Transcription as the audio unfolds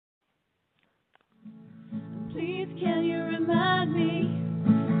remind me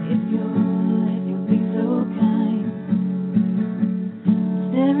if you'll be so kind.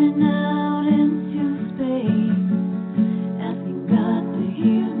 Staring out into space, asking God to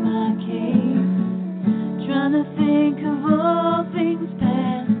hear my case. Trying to think of all things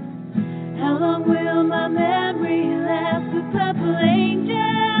past. How long will my memory last? The purple angel,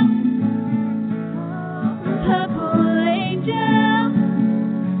 the purple angel,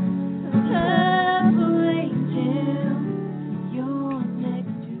 the purple angel, you're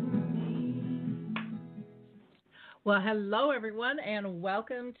next to me. Well, hello, everyone, and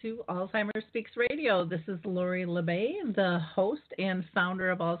welcome to Alzheimer's Speaks Radio. This is Lori LeBay, the host and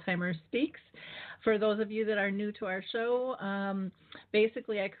founder of Alzheimer's Speaks. For those of you that are new to our show,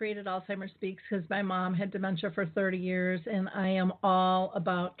 basically I created Alzheimer's Speaks because my mom had dementia for 30 years, and I am all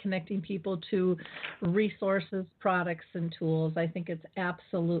about connecting people to resources, products, and tools. I think it's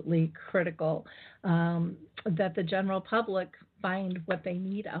absolutely critical that the general public find what they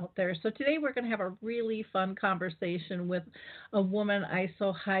need out there. So today we're going to have a really fun conversation with a woman I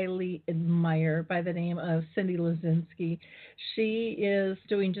so highly admire by the name of Cyndy Luzinski. She is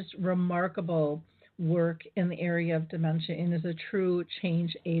doing just remarkable work in the area of dementia and is a true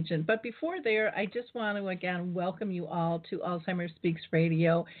change agent. But before there, I just want to again welcome you all to Alzheimer's Speaks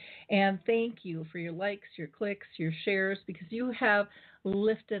Radio and thank you for your likes, your clicks, your shares, because you have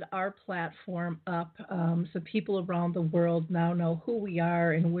lifted our platform up so people around the world now know who we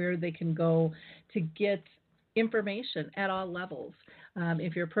are and where they can go to get information at all levels.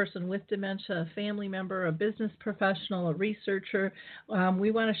 If you're a person with dementia, a family member, a business professional, a researcher, we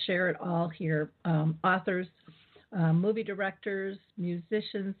want to share it all here. Authors, movie directors,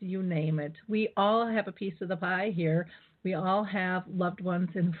 musicians, you name it. We all have a piece of the pie here. We all have loved ones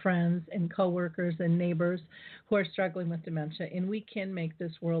and friends and coworkers and neighbors who are struggling with dementia, and we can make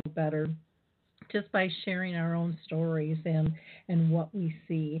this world better just by sharing our own stories and what we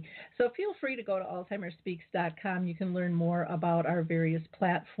see. So feel free to go to alzheimersspeaks.com. You can learn more about our various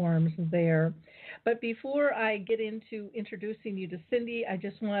platforms there. But before I get into introducing you to Cyndy, I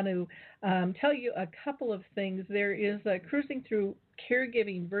just want to tell you a couple of things. There is a Cruising Through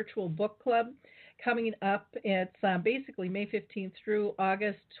Caregiving virtual book club coming up. It's basically May 15th through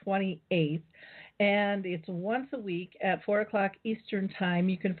August 28th. And it's once a week at 4 o'clock Eastern Time.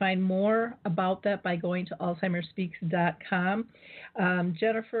 You can find more about that by going to alzheimersspeaks.com.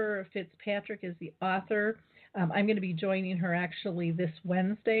 Jennifer Fitzpatrick is the author. I'm going to be joining her actually this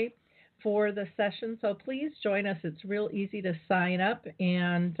Wednesday for the session. So please join us. It's real easy to sign up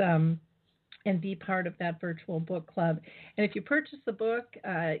and be part of that virtual book club. And if you purchase the book,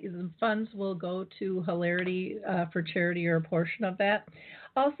 the funds will go to Hilarity for charity or a portion of that.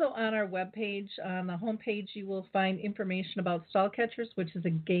 Also on our webpage, on the homepage, you will find information about Stall Catchers, which is a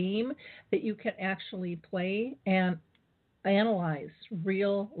game that you can actually play and analyze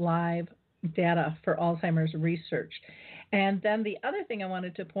real live data for Alzheimer's research. And then the other thing I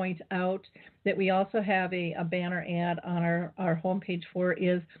wanted to point out that we also have a banner ad on our homepage for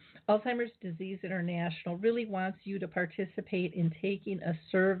is Alzheimer's Disease International really wants you to participate in taking a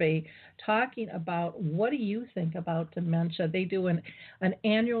survey talking about what do you think about dementia. They do an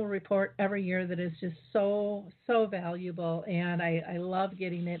annual report every year that is just so valuable, and I love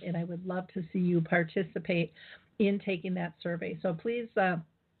getting it, and I would love to see you participate in taking that survey. So please,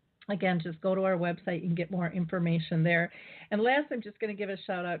 again, just go to our website and get more information there. And last, I'm just going to give a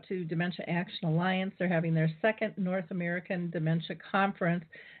shout out to Dementia Action Alliance. They're having their second North American Dementia Conference,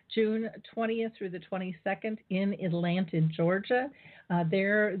 June 20th through the 22nd in Atlanta, Georgia.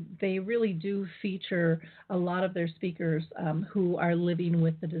 They really do feature a lot of their speakers who are living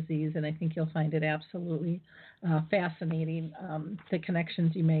with the disease, and I think you'll find it absolutely fascinating, the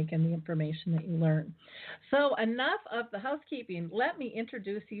connections you make and the information that you learn. So enough of the housekeeping. Let me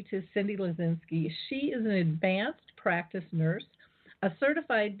introduce you to Cyndy Luzinski. She is an advanced practice nurse, a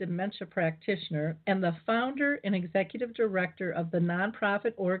certified dementia practitioner, and the founder and executive director of the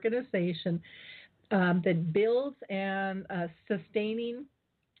nonprofit organization that builds and sustaining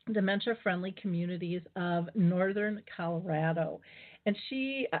dementia-friendly communities of northern Colorado. And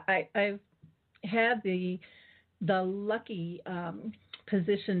I've had the lucky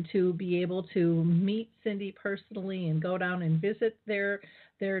position to be able to meet Cyndy personally and go down and visit their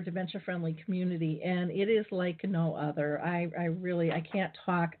dementia-friendly community, and it is like no other. I can't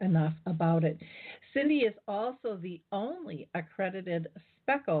talk enough about it. Cyndy is also the only accredited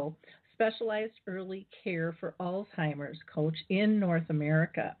SPECO, Specialized Early Care for Alzheimer's coach in North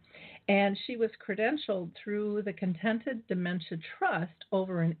America. And she was credentialed through the Contented Dementia Trust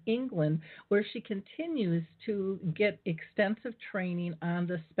over in England, where she continues to get extensive training on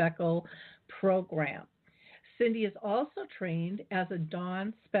the SPECO program. Cyndy is also trained as a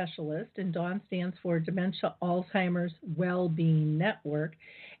DAWN specialist, and DAWN stands for Dementia Alzheimer's Wellbeing Network,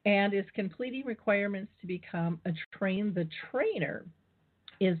 and is completing requirements to become a Train the Trainer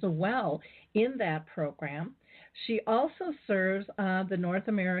as well in that program. She also serves on the North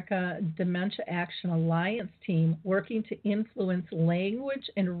America Dementia Action Alliance team, working to influence language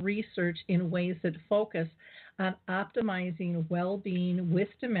and research in ways that focus on optimizing well-being with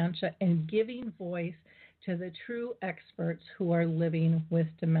dementia and giving voice to the true experts who are living with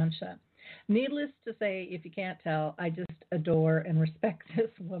dementia. Needless to say, if you can't tell, I just adore and respect this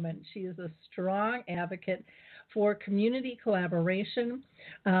woman. She is a strong advocate for community collaboration,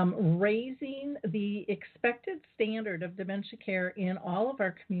 raising the expected standard of dementia care in all of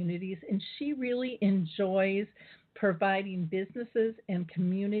our communities, and she really enjoys providing businesses and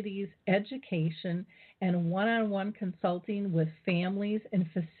communities education and one-on-one consulting with families and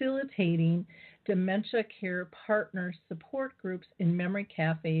facilitating dementia care partner support groups in memory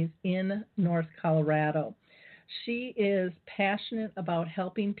cafes in North Colorado. She is passionate about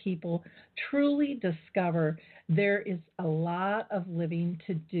helping people truly discover there is a lot of living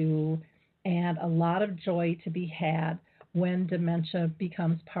to do and a lot of joy to be had when dementia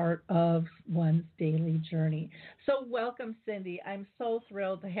becomes part of one's daily journey. So welcome, Cyndy. I'm so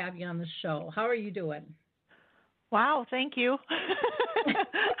thrilled to have you on the show. How are you doing? Wow, thank you.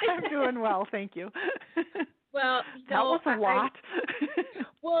 I'm doing well, thank you. Well, that was a lot.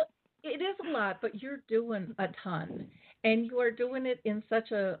 Well, it is a lot, but you're doing a ton. And you are doing it in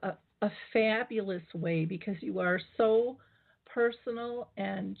such a fabulous way because you are so personal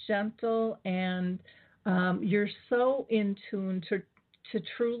and gentle, and you're so in tune to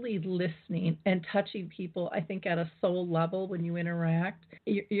truly listening and touching people, I think, at a soul level when you interact.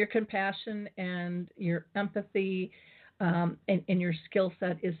 Your compassion and your empathy and your skill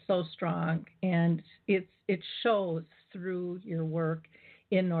set is so strong, and it shows through your work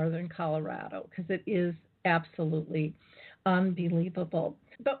in Northern Colorado because it is absolutely unbelievable.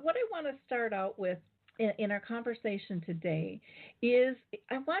 But what I want to start out with in our conversation today is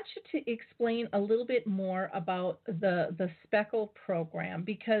I want you to explain a little bit more about the Speckle program,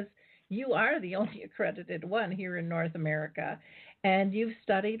 because you are the only accredited one here in North America, and you've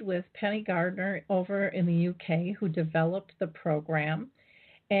studied with Penny Gardner over in the UK, who developed the program.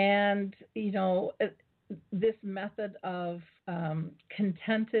 And, you know, this method of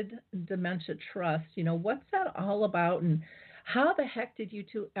contented dementia trust, you know, what's that all about, and how the heck did you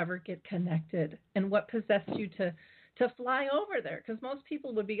two ever get connected, and what possessed you to fly over there? Because most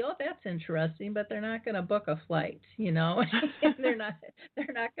people would be, oh, that's interesting, but they're not going to book a flight, you know. they're not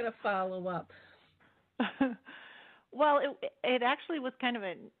going to follow up. Well, it actually was kind of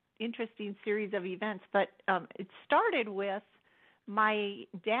an interesting series of events, but it started with my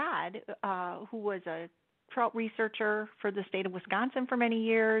dad, who was a trout researcher for the state of Wisconsin for many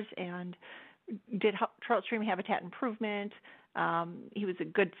years and did trout stream habitat improvement. He was a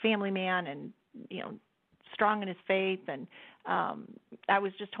good family man and, you know, strong in his faith. And I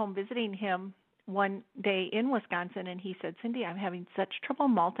was just home visiting him one day in Wisconsin, and he said, Cyndy, I'm having such trouble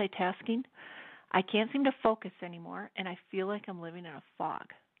multitasking. I can't seem to focus anymore, and I feel like I'm living in a fog.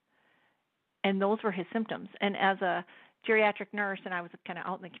 And those were his symptoms. And as a geriatric nurse, and I was kind of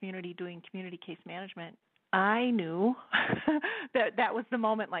out in the community doing community case management, I knew that was the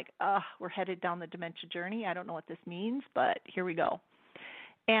moment, like, we're headed down the dementia journey. I don't know what this means, but here we go.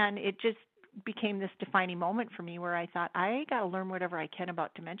 And it just became this defining moment for me where I thought, I got to learn whatever I can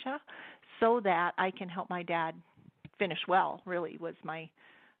about dementia so that I can help my dad finish well, really was my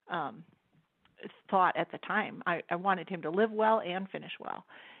thought at the time. I wanted him to live well and finish well.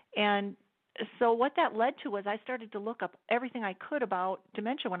 And so what that led to was I started to look up everything I could about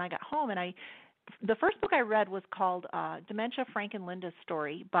dementia when I got home, and the first book I read was called Dementia, Frank and Linda's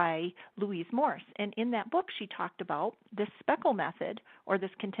Story by Louise Morse. And in that book, she talked about this Speckle method, or this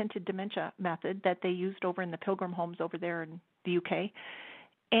contented dementia method that they used over in the Pilgrim homes over there in the UK.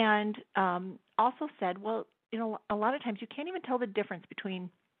 And also said, well, you know, a lot of times you can't even tell the difference between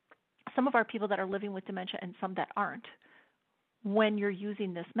some of our people that are living with dementia and some that aren't when you're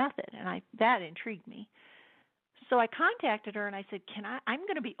using this method. And that intrigued me. So I contacted her and I said, I'm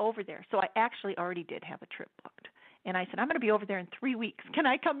going to be over there. So I actually already did have a trip booked. And I said, I'm going to be over there in 3 weeks. Can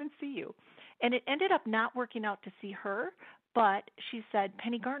I come and see you? And it ended up not working out to see her, but she said,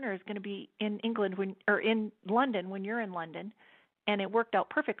 Penny Gardner is going to be in England in London when you're in London. And it worked out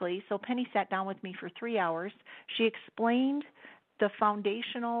perfectly. So Penny sat down with me for 3 hours. She explained the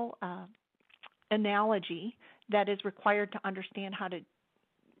foundational analogy that is required to understand how to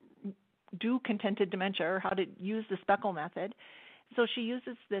do contented dementia, or how to use the Speckle method, So she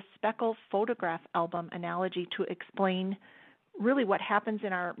uses this speckle photograph album analogy to explain really what happens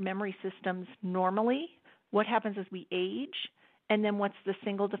in our memory systems normally, what happens as we age, and then what's the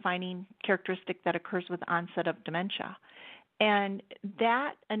single defining characteristic that occurs with onset of dementia. And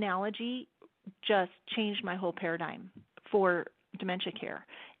that analogy just changed my whole paradigm for dementia care.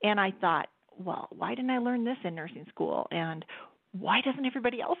 And I thought, well, why didn't I learn this in nursing school? And why doesn't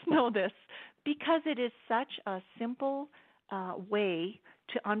everybody else know this? Because it is such a simple way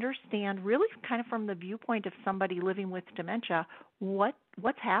to understand, really kind of from the viewpoint of somebody living with dementia, what's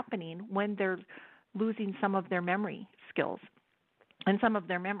happening when they're losing some of their memory skills and some of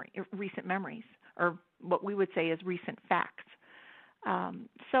their recent memories, or what we would say is recent facts.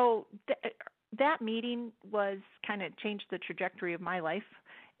 So that meeting was kind of changed the trajectory of my life,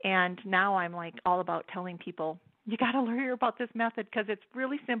 and now I'm like all about telling people, you got to learn about this method because it's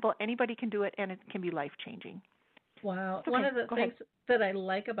really simple. Anybody can do it, and it can be life-changing. Wow. Okay, one of the go things ahead. that I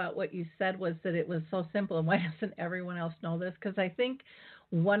like about what you said was that it was so simple. And why doesn't everyone else know this? Because I think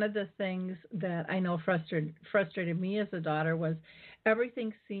one of the things that I know frustrated me as a daughter was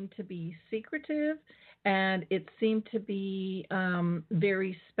everything seemed to be secretive, and it seemed to be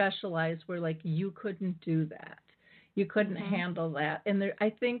very specialized, where like you couldn't do that. You couldn't handle that. And there,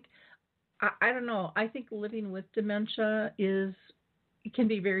 I think, I don't know, I think living with dementia can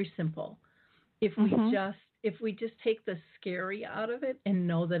be very simple if we just take the scary out of it and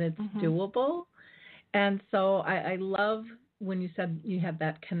know that it's doable. And so I love when you said you had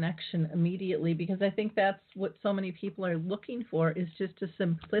that connection immediately, because I think that's what so many people are looking for, is just a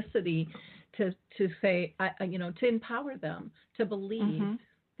simplicity to say, to empower them to believe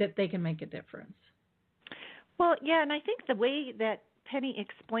that they can make a difference. Well, yeah, and I think the way that Penny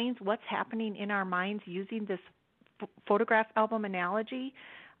explains what's happening in our minds using this photograph album analogy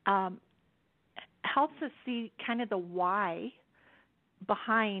helps us see kind of the why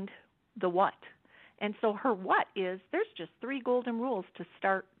behind the what. And so her what is, there's just 3 golden rules to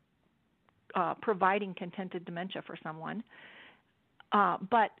start providing contented dementia for someone.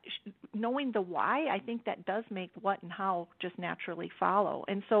 But knowing the why, I think that does make what and how just naturally follow.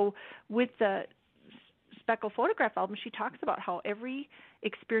 And so with the Speckle photograph album, she talks about how every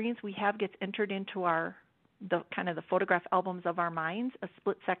experience we have gets entered into the photograph albums of our minds a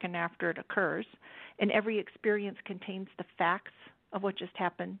split second after it occurs, and every experience contains the facts of what just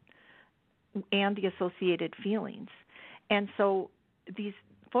happened and the associated feelings. And so these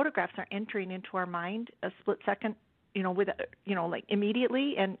photographs are entering into our mind a split second, like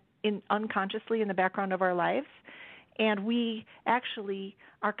immediately and unconsciously in the background of our lives. And we actually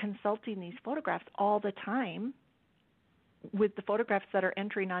are consulting these photographs all the time with the photographs that are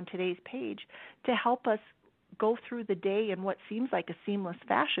entering on today's page to help us go through the day in what seems like a seamless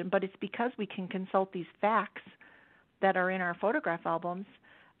fashion, but it's because we can consult these facts that are in our photograph albums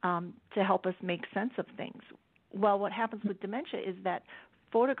to help us make sense of things. Well, what happens with dementia is that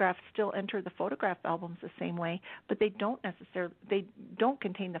photographs still enter the photograph albums the same way, but they don't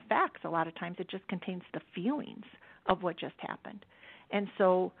contain the facts a lot of times. It just contains the feelings of what just happened. And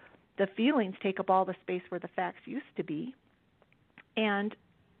so the feelings take up all the space where the facts used to be, and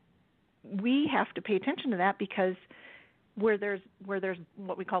we have to pay attention to that, because where there's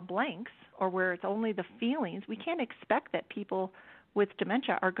what we call blanks, or where it's only the feelings, we can't expect that people with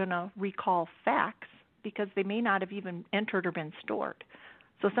dementia are going to recall facts, because they may not have even entered or been stored.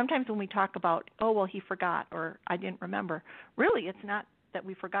 So sometimes when we talk about, oh, well, he forgot, or I didn't remember, really it's not that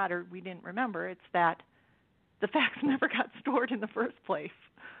we forgot or we didn't remember, it's that the facts never got stored in the first place.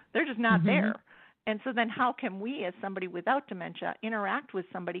 They're just not there. And so then how can we, as somebody without dementia, interact with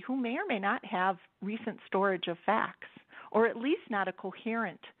somebody who may or may not have recent storage of facts, or at least not a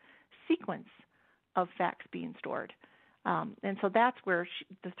coherent sequence of facts being stored? And so that's where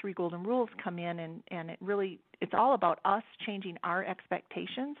the 3 golden rules come in, and it's all about us changing our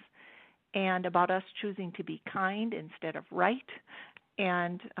expectations, and about us choosing to be kind instead of right,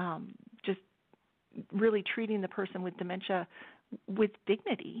 and just really treating the person with dementia with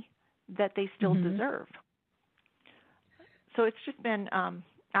dignity that they still deserve. So it's just been,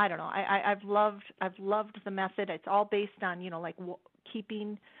 I don't know, I've loved the method. It's all based on,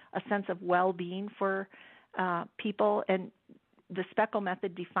 keeping a sense of well-being for people. And the Speckle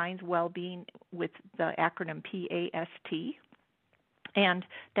method defines well-being with the acronym PAST. And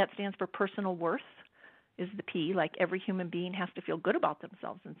that stands for personal worth, is the P, like every human being has to feel good about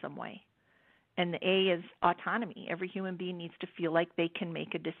themselves in some way. And the A is autonomy. Every human being needs to feel like they can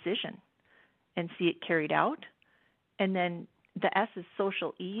make a decision and see it carried out. And then the S is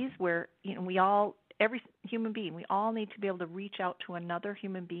social ease, where every human being, we all need to be able to reach out to another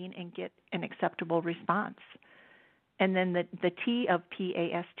human being and get an acceptable response. And then the T of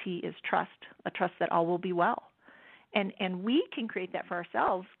PAST is trust, a trust that all will be well. And we can create that for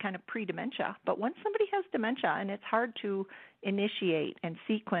ourselves kind of pre-dementia. But once somebody has dementia, and it's hard to initiate and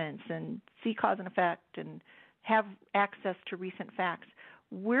sequence and see cause and effect and have access to recent facts,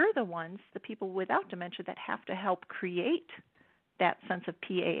 we're the ones, the people without dementia, that have to help create that sense of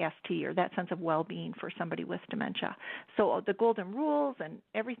PAST, or that sense of well-being for somebody with dementia. So the golden rules and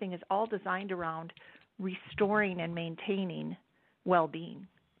everything is all designed around restoring and maintaining well-being.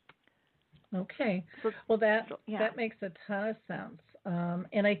 Okay. Well, that makes a ton of sense.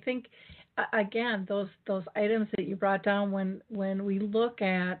 And I think, again, those items that you brought down, when we look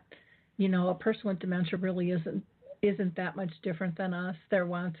at, a person with dementia really isn't that much different than us. Their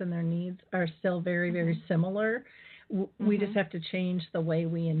wants and their needs are still very, very similar. We just have to change the way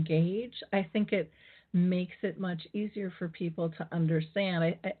we engage. I think it makes it much easier for people to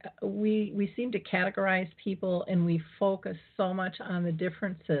understand. We seem to categorize people, and we focus so much on the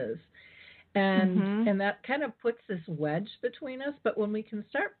differences. And that kind of puts this wedge between us. But when we can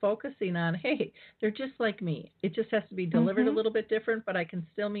start focusing on, hey, they're just like me. It just has to be delivered a little bit different, but I can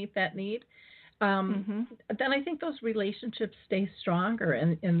still meet that need. Then I think those relationships stay stronger,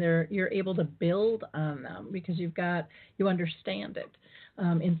 and you're able to build on them because you understand it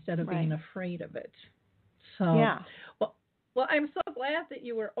instead of being afraid of it. So, well, I'm so glad that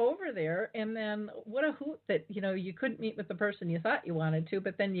you were over there, and then what a hoot that, you couldn't meet with the person you thought you wanted to,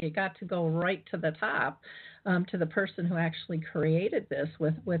 but then you got to go right to the top, to the person who actually created this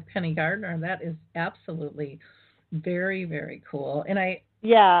with Penny Gardner. And that is absolutely very, very cool. And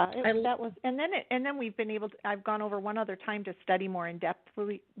that was, and then we've been able to, I've gone over one other time to study more in depth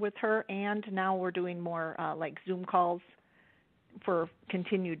with her, and now we're doing more like Zoom calls for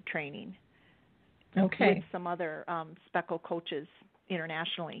continued training. Okay. With some other speckle coaches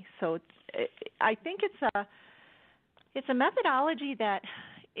internationally. So I think it's a methodology that,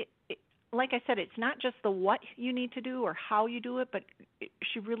 like I said, it's not just the what you need to do or how you do it, but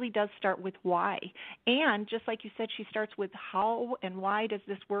she really does start with why. And just like you said, she starts with how and why does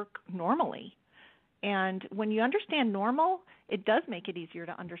this work normally. And when you understand normal, it does make it easier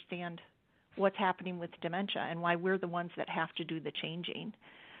to understand what's happening with dementia and why we're the ones that have to do the changing.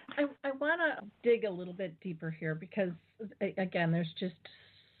 I want to dig a little bit deeper here because, again, there's just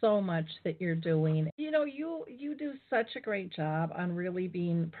so much that you're doing. You do such a great job on really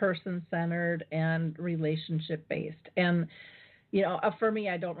being person-centered and relationship-based. And, for me,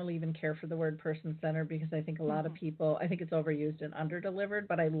 I don't really even care for the word person-centered because I think a lot of people, I think it's overused and underdelivered,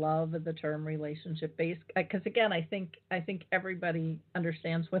 but I love the term relationship-based because, again, I think everybody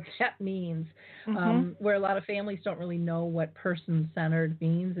understands what that means, where a lot of families don't really know what person-centered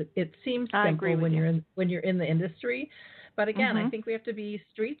means. It seems simple when you're in the industry. But again, I think we have to be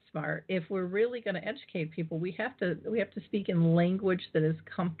street smart. If we're really going to educate people, we have to speak in language that is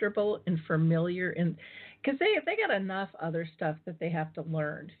comfortable and familiar, and because they got enough other stuff that they have to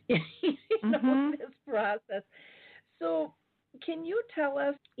learn in this process. So, can you tell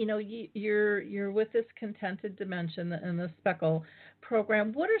us? You're with this Contented Dementia and the Speckle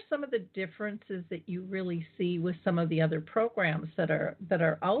program. What are some of the differences that you really see with some of the other programs that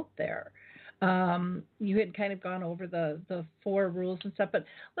are out there? You had kind of gone over the 4 rules and stuff, but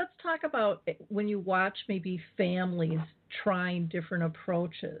let's talk about when you watch maybe families trying different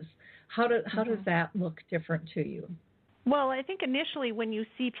approaches. How does that look different to you? Well, I think initially when you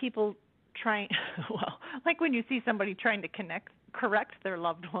see people trying, like when you see somebody trying to correct their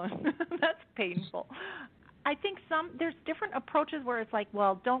loved one, that's painful. I think there's different approaches where it's like,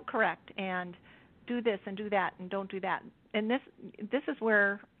 well, don't correct and do this and do that and don't do that. And this is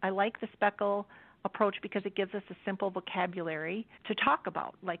where I like the Speckle approach because it gives us a simple vocabulary to talk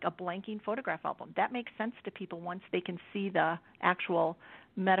about, like a blanking photograph album. That makes sense to people once they can see the actual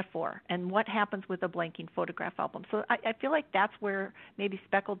metaphor and what happens with a blanking photograph album. So I feel like that's where maybe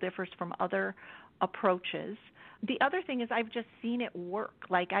Speckle differs from other approaches. The other thing is I've just seen it work.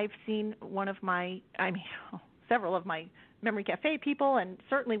 Like I've seen several of my Memory Cafe people, and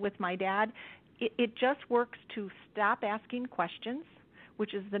certainly with my dad, it just works to stop asking questions,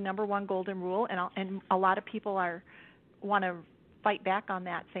 which is the number one golden rule. And a lot of people want to fight back on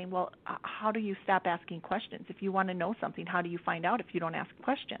that, saying, well, how do you stop asking questions? If you want to know something, how do you find out if you don't ask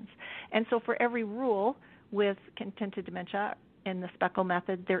questions? And so for every rule with Contented Dementia and the Speckle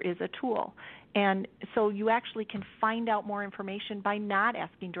method, there is a tool. And so you actually can find out more information by not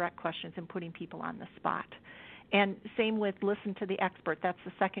asking direct questions and putting people on the spot. And same with listen to the expert. That's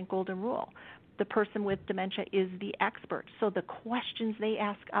the second golden rule. The person with dementia is the expert. So the questions they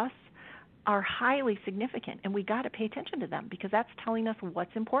ask us are highly significant, and we got to pay attention to them because that's telling us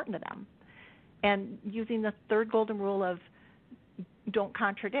what's important to them. and using the third golden rule of don't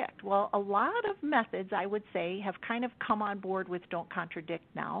contradict. Well, a lot of methods, I would say, have kind of come on board with don't contradict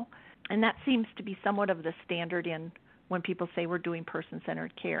now, and that seems to be somewhat of the standard in when people say we're doing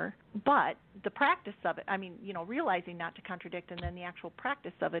person-centered care. But the practice of it, realizing not to contradict, and then the actual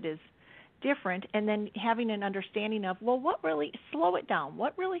practice of it is different, and then having an understanding of, slow it down.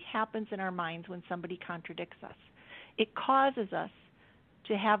 What really happens in our minds when somebody contradicts us? It causes us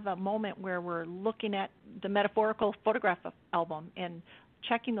to have a moment where we're looking at the metaphorical photograph album and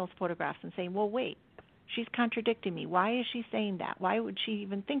checking those photographs and saying, well, wait, she's contradicting me. Why is she saying that? Why would she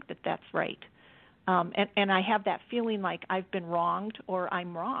even think that that's right? And I have that feeling like I've been wronged or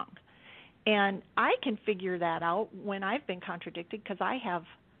I'm wrong. And I can figure that out when I've been contradicted because I have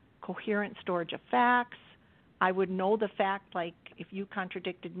coherent storage of facts. I would know the fact, like if you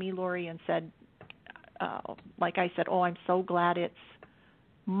contradicted me, Lori, and said, like I said, oh, I'm so glad it's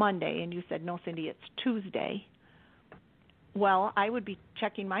Monday, and you said, no, Cyndy, it's Tuesday. Well, I would be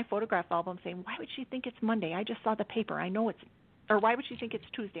checking my photograph album saying, why would she think it's Monday? I just saw the paper. I know it's, or why would she think it's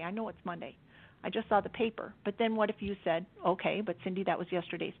Tuesday? I know it's Monday. I just saw the paper. But then what if you said, okay, but Cyndy, that was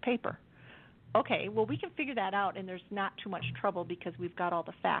yesterday's paper. Okay, well, we can figure that out, and there's not too much trouble because we've got all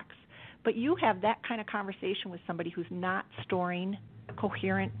the facts. But you have that kind of conversation with somebody who's not storing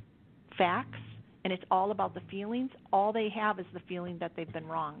coherent facts, and it's all about the feelings. All they have is the feeling that they've been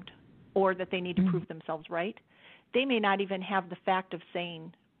wronged or that they need to prove themselves right. They may not even have the fact of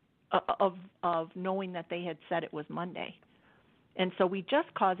saying, of knowing that they had said it was Monday. And so we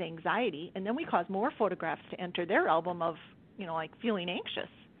just cause anxiety, and then we cause more photographs to enter their album of, like feeling anxious.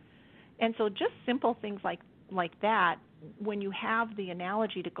 And so just simple things like that, when you have the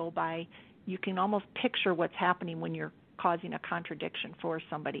analogy to go by, you can almost picture what's happening when you're causing a contradiction for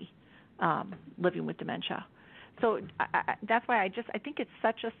somebody living with dementia. So that's why I think it's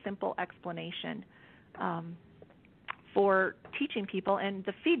such a simple explanation for teaching people. And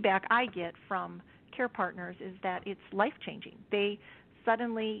the feedback I get from care partners is that it's life-changing. They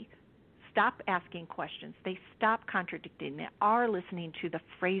suddenly stop asking questions. They stop contradicting. They are listening to the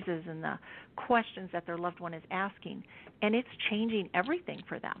phrases and the questions that their loved one is asking, and it's changing everything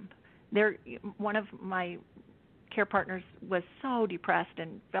for them. One of my care partners was so depressed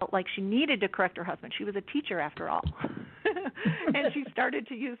and felt like she needed to correct her husband. She was a teacher after all. And she started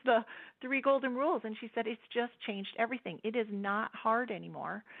to use the 3 golden rules, and she said it's just changed everything. It is not hard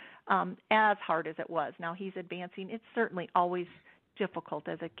anymore, as hard as it was. Now he's advancing. It's certainly always difficult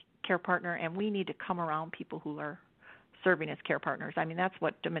as a care partner, and we need to come around people who are serving as care partners. I mean, that's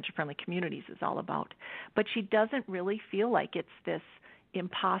what Dementia-Friendly Communities is all about. But she doesn't really feel like it's this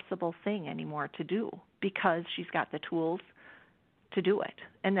impossible thing anymore to do because she's got the tools to do it.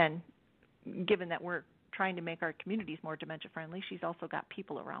 And then given that we're trying to make our communities more dementia-friendly, she's also got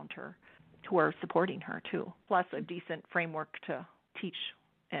people around her who are supporting her too, plus a decent framework to teach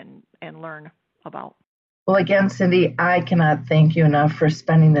and learn about. Well, again, Cyndy, I cannot thank you enough for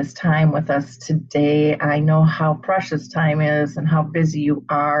spending this time with us today. I know how precious time is and how busy you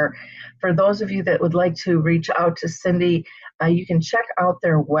are. For those of you that would like to reach out to Cyndy, you can check out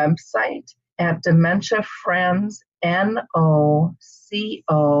their website at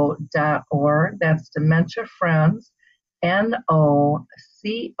dementiafriendsnoco.org. That's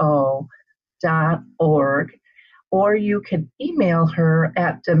dementiafriendsnoco.org. Or you can email her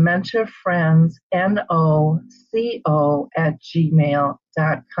at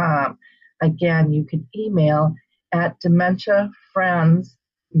dementiafriendsnoco@gmail.com. Again, you can email at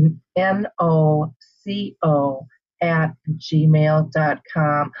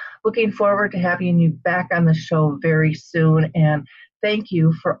dementiafriendsnoco@gmail.com. Looking forward to having you back on the show very soon. And thank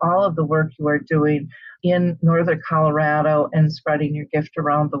you for all of the work you are doing in Northern Colorado and spreading your gift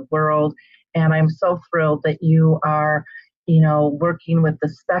around the world. And I'm so thrilled that you are, working with the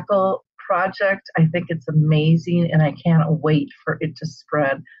Speckle Project. I think it's amazing, and I can't wait for it to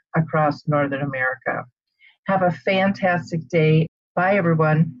spread across Northern America. Have a fantastic day. Bye,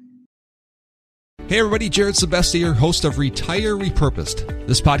 everyone. Hey everybody, Jared Sebesti here, host of Retire Repurposed.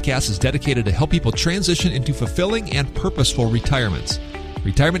 This podcast is dedicated to help people transition into fulfilling and purposeful retirements.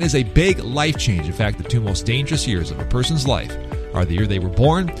 Retirement is a big life change. In fact, the 2 most dangerous years of a person's life are the year they were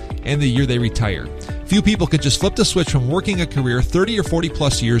born and the year they retire. Few people could just flip the switch from working a career 30 or 40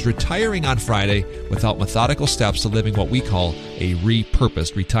 plus years, retiring on Friday without methodical steps to living what we call a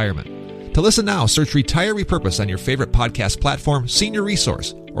repurposed retirement. To listen now, search Retire Repurposed on your favorite podcast platform, Senior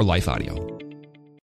Resource, or Life Audio.